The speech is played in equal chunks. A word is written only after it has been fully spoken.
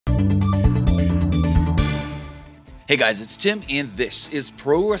Hey guys, it's Tim, and this is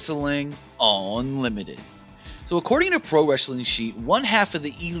Pro Wrestling Unlimited. So according to Pro Wrestling Sheet, one half of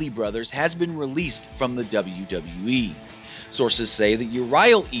the Ely brothers has been released from the WWE. Sources say that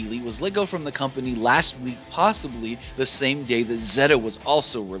Uriel Ely was let go from the company last week, possibly the same day that Zeta was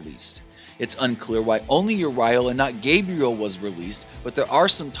also released. It's unclear why only Uriel and not Gabriel was released, but there are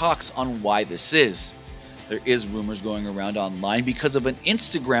some talks on why this is. There is rumors going around online because of an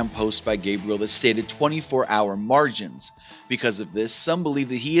Instagram post by Gabriel that stated 24-hour margins. Because of this, some believe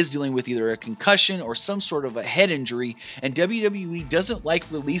that he is dealing with either a concussion or some sort of a head injury, and WWE doesn't like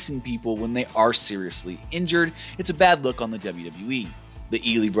releasing people when they are seriously injured. It's a bad look on the WWE.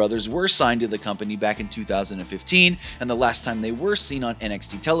 The Ely brothers were signed to the company back in 2015, and the last time they were seen on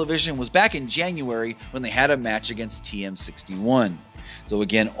NXT television was back in January when they had a match against TM61. So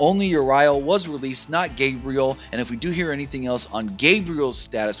again, only Uriel was released, not Gabriel, and if we do hear anything else on Gabriel's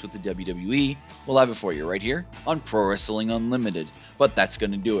status with the WWE, we'll have it for you right here on Pro Wrestling Unlimited. But that's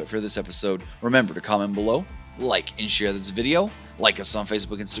going to do it for this episode. Remember to comment below, like and share this video, like us on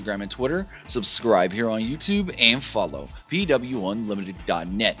Facebook, Instagram, and Twitter, subscribe here on YouTube, and follow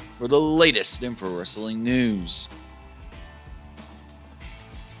PWUnlimited.net for the latest in pro wrestling news.